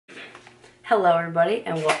Hello everybody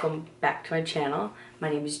and welcome back to my channel. My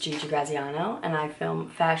name is Gigi Graziano and I film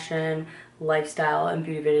fashion, lifestyle, and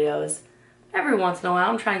beauty videos every once in a while.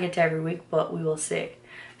 I'm trying to get to every week, but we will see.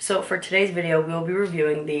 So for today's video, we will be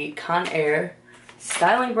reviewing the Conair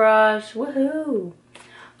styling brush. Woohoo!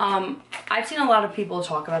 I've seen a lot of people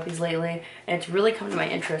talk about these lately, and it's really come to my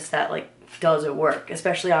interest that, like, does it work?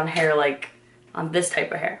 Especially on hair, like, on this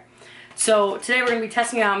type of hair. So today we're going to be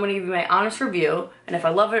testing it out. I'm going to give you my honest review, and if I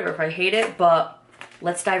love it or if I hate it, but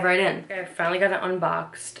let's dive right in. Okay, I finally got it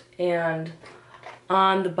unboxed, and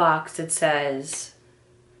on the box it says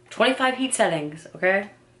 25 heat settings, okay?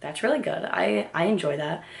 That's really good. I enjoy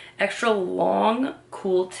that. Extra long,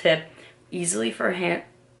 cool tip, easily for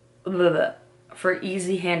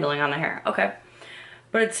easy handling on the hair. Okay.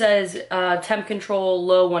 But it says temp control,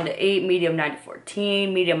 low 1 to 8, medium 9 to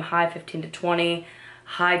 14, medium high 15 to 20,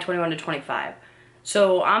 high 21 to 25.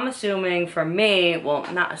 So I'm assuming for me,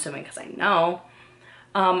 well, not assuming because I know,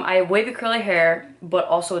 I have wavy curly hair, but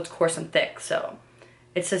also it's coarse and thick. So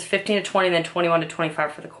it says 15 to 20, then 21 to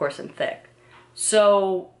 25 for the coarse and thick.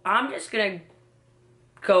 So I'm just going to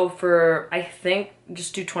go for, I think,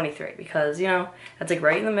 just do 23 because, you know, that's like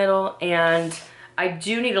right in the middle, and I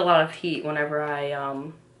do need a lot of heat whenever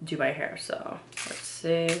I do my hair. So let's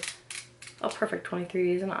see. Oh, perfect.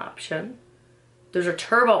 23 is an option. There's a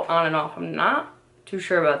turbo on and off. I'm not too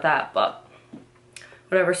sure about that, but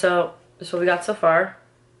whatever. So this is what we got so far.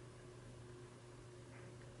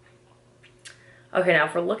 Okay, now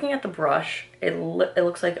if we're looking at the brush, it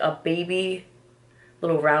looks like a baby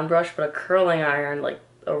little round brush, but a curling iron, like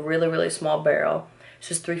a really, really small barrel. It's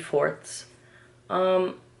just 3/4.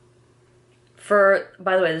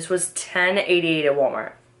 By the way, this was $10.88 at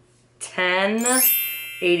Walmart.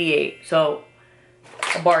 $10.88. So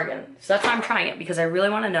a bargain. So that's why I'm trying it, because I really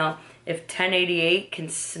want to know if $10.88 can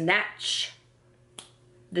snatch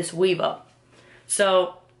this weave up.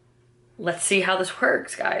 So let's see how this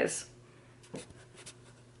works, guys.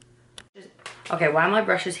 Okay, while my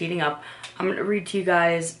brush is heating up, I'm going to read to you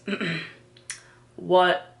guys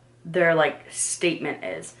what their, like, statement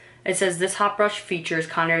is. It says, this hot brush features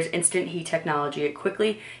Conair's instant heat technology. It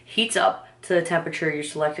quickly heats up to the temperature you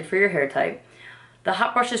selected for your hair type. The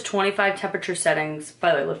hot brush is 25 temperature settings.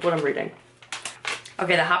 By the way, look what I'm reading.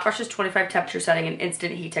 Okay, the hot brush is 25 temperature setting and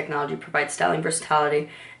instant heat technology provides styling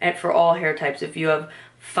versatility and for all hair types. If you have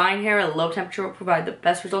fine hair, a low temperature will provide the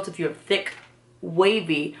best results. If you have thick,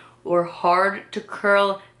 wavy, or hard to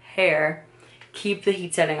curl hair, keep the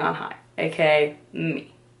heat setting on high, aka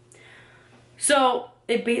me. So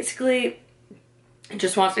it basically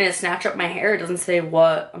just wants me to snatch up my hair. It doesn't say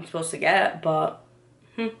what I'm supposed to get, but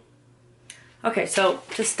okay, so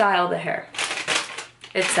to style the hair,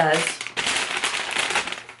 it says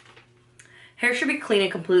hair should be clean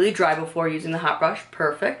and completely dry before using the hot brush.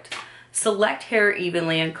 Perfect. Select hair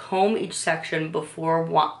evenly and comb each section before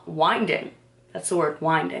winding. That's the word,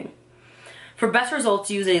 winding. For best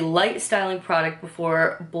results, use a light styling product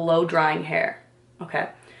before blow drying hair. Okay.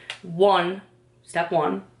 Step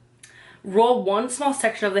 1. Roll one small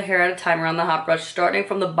section of the hair at a time around the hot brush, starting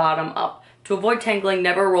from the bottom up. To avoid tangling,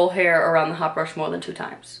 never roll hair around the hot brush more than 2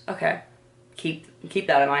 times. Okay. Keep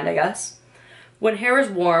that in mind, I guess. When hair is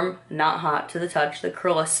warm, not hot to the touch, the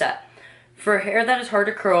curl is set. For hair that is hard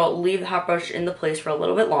to curl, leave the hot brush in the place for a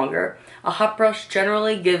little bit longer. A hot brush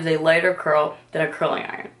generally gives a lighter curl than a curling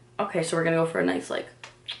iron. Okay, so we're gonna go for a nice, like,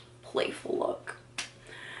 playful look.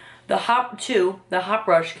 The hot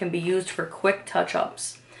brush can be used for quick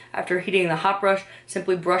touch-ups. After heating the hot brush,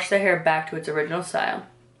 simply brush the hair back to its original style.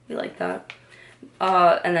 We like that.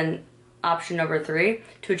 And then option number 3,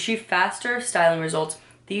 to achieve faster styling results,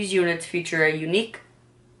 these units feature a unique,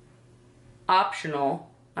 optional,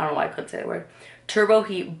 I don't know why I couldn't say the word, turbo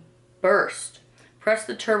heat burst. Press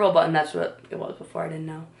the turbo button, that's what it was before, I didn't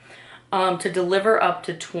know, to deliver up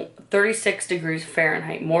to 36 degrees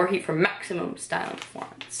Fahrenheit, more heat for maximum styling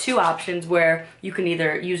performance. 2 options where you can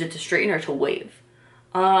either use it to straighten or to wave.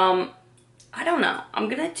 I don't know. I'm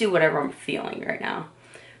gonna do whatever I'm feeling right now.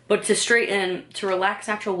 But to straighten, to relax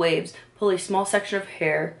natural waves, pull a small section of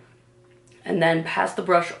hair and then pass the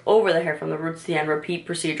brush over the hair from the roots to the end. Repeat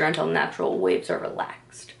procedure until natural waves are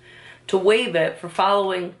relaxed. To wave it, for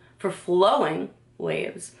flowing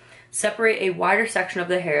waves, separate a wider section of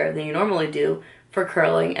the hair than you normally do for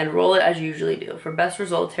curling and roll it as you usually do. For best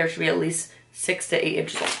results, hair should be at least 6 to 8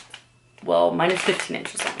 inches long. Well, mine is 15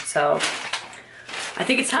 inches long, so I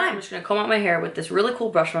think it's time. I'm just gonna comb out my hair with this really cool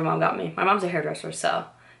brush my mom got me. My mom's a hairdresser, so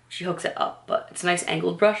she hooks it up, but it's a nice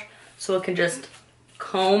angled brush, so it can just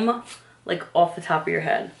comb like off the top of your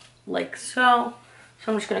head, like so.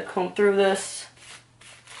 So I'm just gonna comb through this.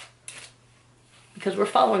 because we're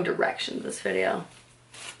following directions this video.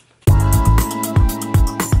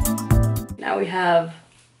 Now we have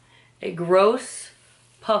a gross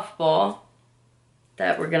puffball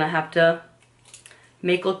that we're gonna have to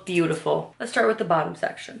make look beautiful. Let's start with the bottom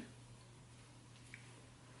section.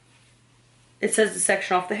 It says to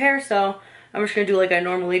section off the hair, so I'm just gonna do like I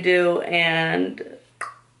normally do and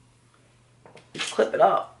clip it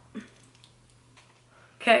up.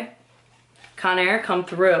 Okay, Conair, come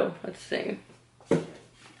through. Let's see. Okay,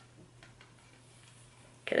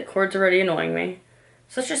 the cord's already annoying me.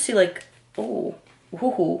 So let's just see like, ooh,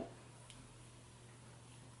 woohoo.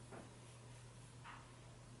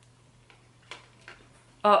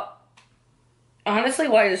 Honestly,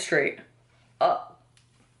 why is it straight?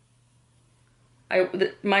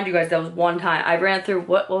 Mind you guys, that was one time. I ran through,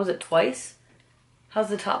 what was it, twice? How's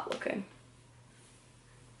the top looking?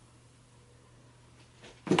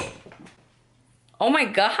 Oh my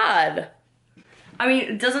god. I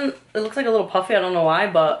mean, it looks like a little puffy, I don't know why,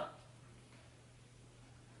 but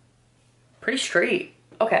pretty straight.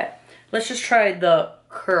 Okay, let's just try the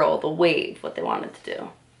curl, the wave, what they wanted to do.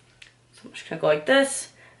 So I'm just gonna go like this.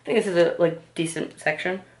 I think this is a like decent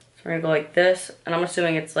section. So we're gonna go like this, and I'm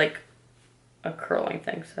assuming it's like a curling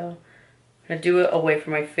thing. So I'm gonna do it away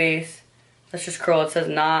from my face. Let's just curl. It says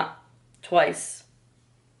not twice.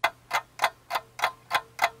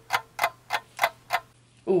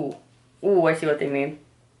 Ooh, ooh, I see what they mean.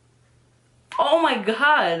 Oh my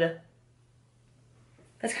god,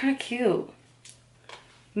 that's kind of cute.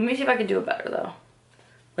 Let me see if I can do it better though.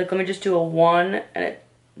 Like, let me just do a 1 and it,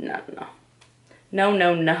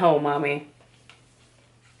 no, mommy.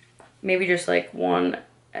 Maybe just like 1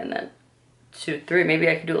 and then 2, 3. Maybe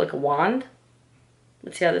I could do it like a wand.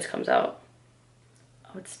 Let's see how this comes out.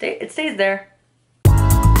 Oh, it stays there.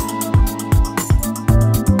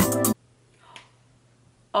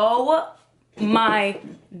 Oh my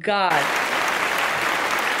god.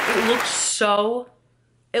 It looks so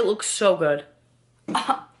good.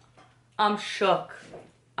 I'm shook.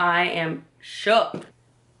 I am shook.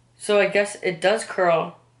 So I guess it does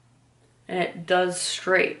curl and it does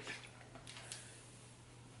straight.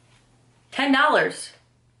 $10.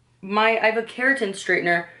 I have a keratin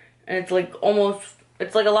straightener and it's like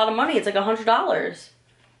it's like a lot of money. It's like $100.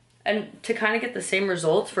 And to kind of get the same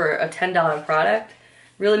results for a $10 product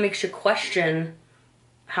really makes you question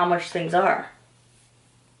how much things are.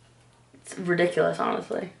 It's ridiculous,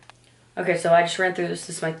 honestly. Okay, so I just ran through this.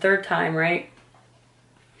 This is my 3rd time, right?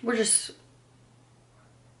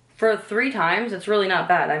 For 3 times, it's really not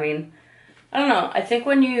bad. I mean, I don't know. I think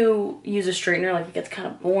when you use a straightener, like, it gets kind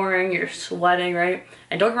of boring. You're sweating, right?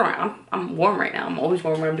 And don't get me wrong, I'm warm right now. I'm always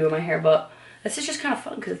warm when I'm doing my hair, but this is just kind of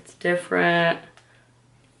fun because it's different.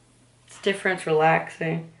 It's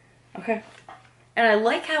relaxing. Okay. And I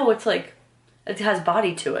like how it's like, it has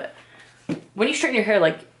body to it. When you straighten your hair,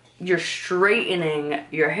 like, you're straightening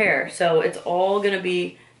your hair. So it's all gonna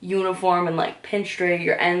be uniform and like pin straight.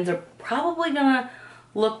 Your ends are probably gonna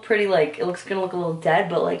look pretty, like, it's gonna look a little dead,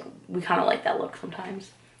 but like, we kind of like that look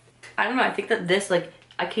sometimes. I don't know, I think that this, like,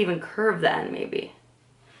 I can even curve the end maybe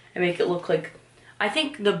and make it look like, I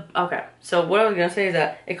think okay, so what I was gonna say is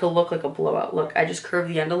that it could look like a blowout. Look, I just curved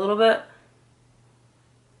the end a little bit.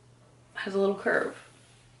 Has a little curve.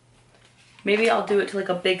 Maybe I'll do it to like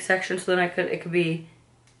a big section so then it could be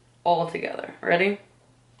all together. Ready?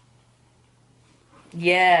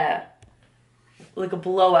 Yeah. Like a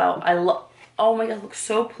blowout. Oh my god, it looks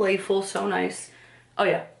so playful, so nice. Oh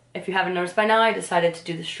yeah, if you haven't noticed by now, I decided to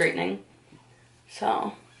do the straightening.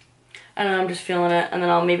 So, I don't know, I'm just feeling it. And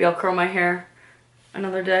then maybe I'll curl my hair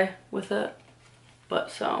another day with it.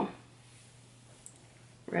 But so,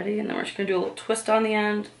 ready? And then we're just gonna do a little twist on the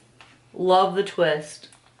end. Love the twist.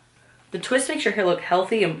 The twist makes your hair look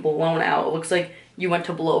healthy and blown out. It looks like you went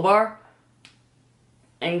to Blow Bar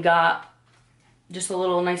and got just a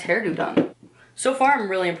little nice hairdo done. So far,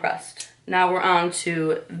 I'm really impressed. Now we're on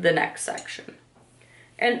to the next section.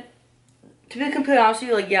 And to be completely honest with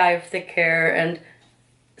you, like, yeah, I have thick hair and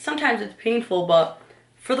sometimes it's painful, but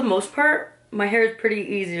for the most part, my hair is pretty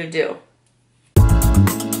easy to do.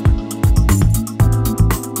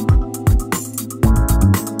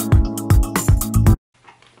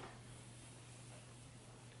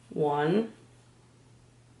 One,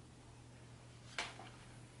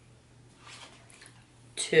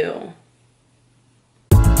 two.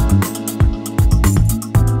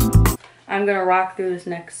 I'm gonna rock through this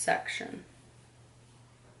next section.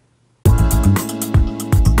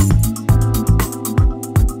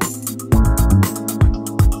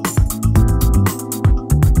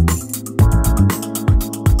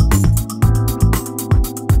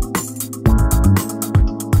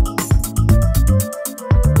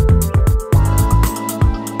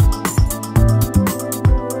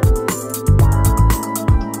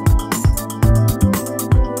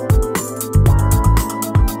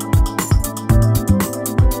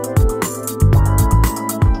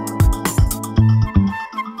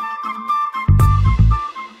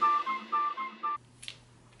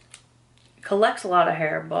 collects a lot of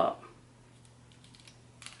hair, but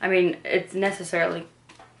I mean, it's essentially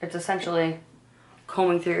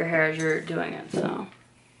combing through your hair as you're doing it,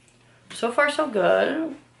 so far so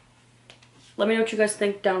good. Let me know what you guys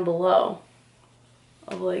think down below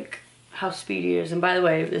of like how speedy it is. And by the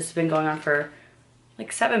way, this has been going on for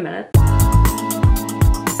like 7 minutes.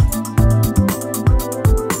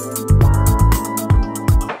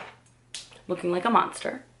 Looking like a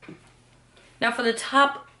monster. Now for the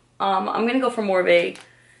top, I'm gonna go for more of a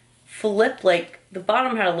flip. Like the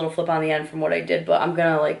bottom had a little flip on the end from what I did, but I'm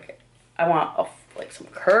gonna I want like some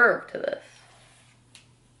curve to this.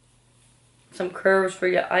 Some curves for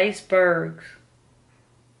your icebergs.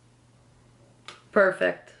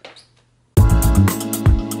 Perfect.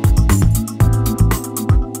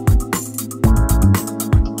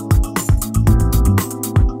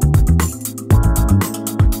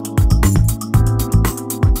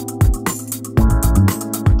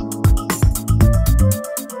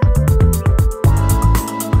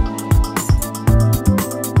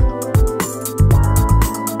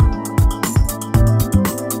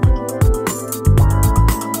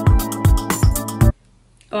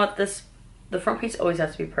 I want this, the front piece always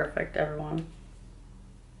has to be perfect, everyone.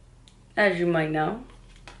 As you might know.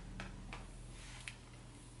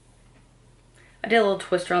 I did a little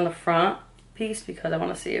twister on the front piece because I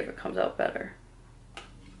want to see if it comes out better.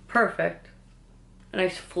 Perfect. A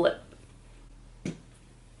nice flip.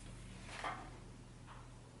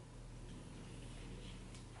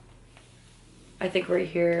 I think right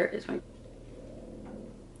here is my,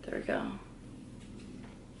 there we go.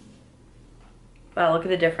 Wow, look at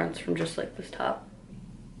the difference from just like this top.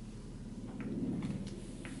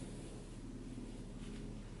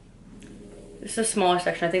 This is a smaller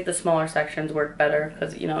section. I think the smaller sections work better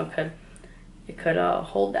because, you know, it could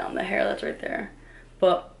hold down the hair that's right there.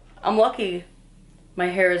 But I'm lucky my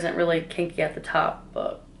hair isn't really kinky at the top,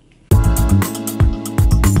 but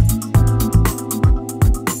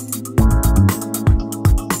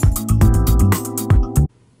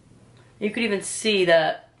you could even see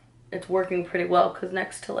that it's working pretty well because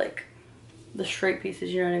next to like the straight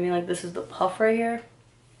pieces, you know what I mean? Like this is the puff right here.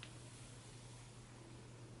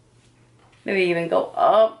 Maybe even go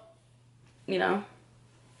up, you know?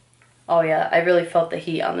 Oh yeah, I really felt the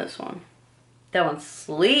heat on this one. That one's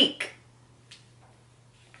sleek.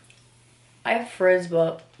 I have frizz,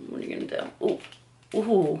 but what are you gonna do? Ooh,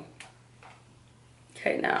 ooh.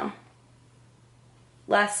 Okay, now.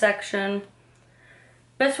 Last section.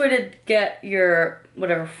 Best way to get your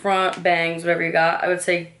whatever front bangs, whatever you got, I would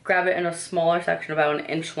say grab it in a smaller section, about an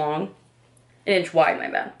inch long, an inch wide, my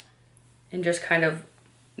bad, and just kind of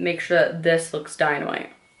make sure that this looks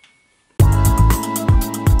dynamite.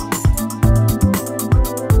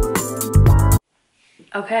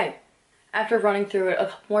 Okay, after running through it a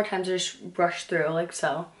couple more times, I just brush through like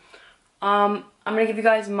so. I'm gonna give you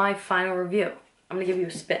guys my final review. I'm gonna give you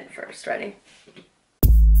a spin first. Ready?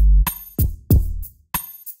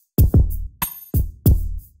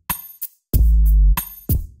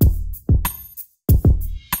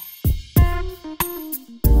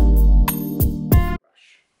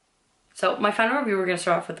 So my final review, we're gonna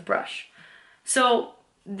start off with the brush. So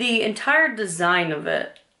the entire design of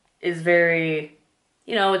it is very,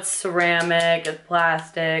 you know, it's ceramic, it's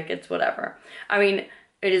plastic, it's whatever. I mean,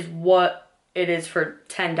 it is what it is for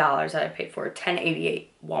 $10 that I paid for it, $10.88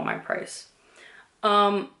 Walmart price.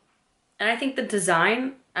 And I think the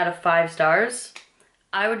design out of 5 stars,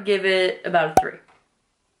 I would give it about a 3.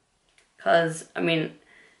 Cause I mean,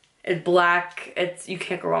 it's black, you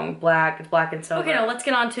can't go wrong with black, it's black and silver. Okay, now let's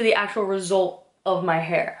get on to the actual result of my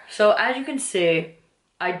hair. So as you can see,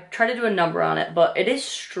 I tried to do a number on it, but it is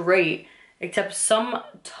straight, except some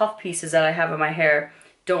tough pieces that I have in my hair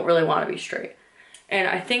don't really want to be straight. And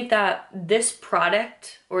I think that this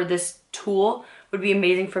product, or this tool, would be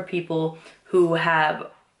amazing for people who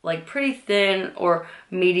have like pretty thin or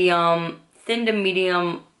medium, thin to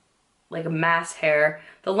medium, like a mass hair.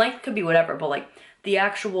 The length could be whatever, but like the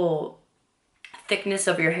actual thickness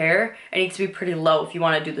of your hair, it needs to be pretty low if you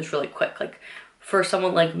want to do this really quick. Like for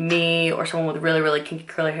someone like me or someone with really, really kinky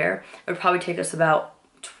curly hair, it would probably take us about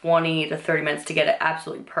 20 to 30 minutes to get it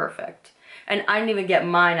absolutely perfect. And I didn't even get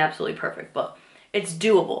mine absolutely perfect, but it's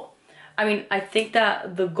doable. I mean, I think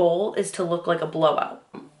that the goal is to look like a blowout.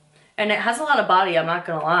 And it has a lot of body, I'm not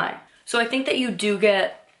gonna lie. So I think that you do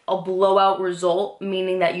get a blowout result,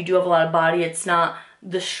 meaning that you do have a lot of body. It's not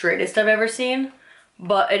the straightest I've ever seen,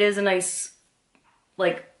 but it is a nice,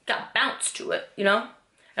 like, got bounce to it, you know?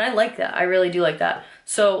 And I like that, I really do like that.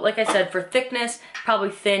 So, like I said, for thickness, probably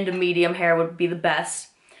thin to medium hair would be the best.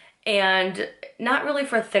 And not really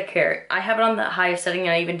for thick hair. I have it on the highest setting, and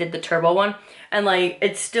I even did the turbo one, and like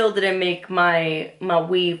it still didn't make my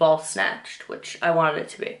weave all snatched, which I wanted it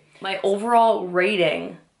to be. My overall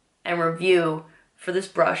rating and review for this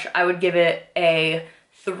brush, I would give it a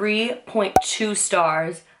 3.2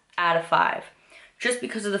 stars out of 5. Just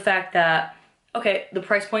because of the fact that, okay, the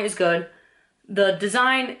price point is good. The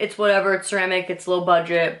design, it's whatever, it's ceramic, it's low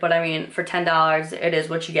budget, but I mean, for $10, it is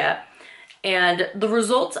what you get. And the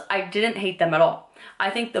results, I didn't hate them at all. I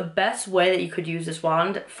think the best way that you could use this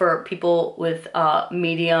wand for people with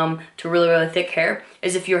medium to really, really thick hair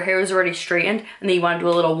is if your hair is already straightened and then you want to do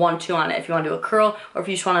a little 1-2 on it. If you want to do a curl, or if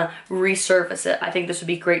you just want to resurface it, I think this would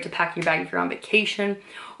be great to pack in your bag if you're on vacation,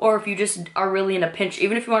 or if you just are really in a pinch,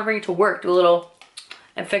 even if you want to bring it to work, do a little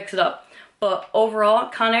and fix it up. But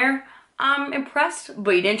overall, Conair, I'm impressed,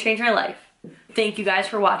 but you didn't change my life. Thank you guys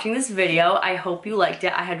for watching this video. I hope you liked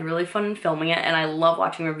it. I had really fun in filming it, and I love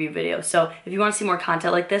watching review videos. So if you want to see more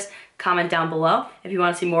content like this, comment down below. If you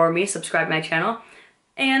want to see more of me, subscribe to my channel.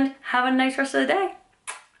 And have a nice rest of the day.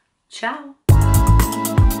 Ciao.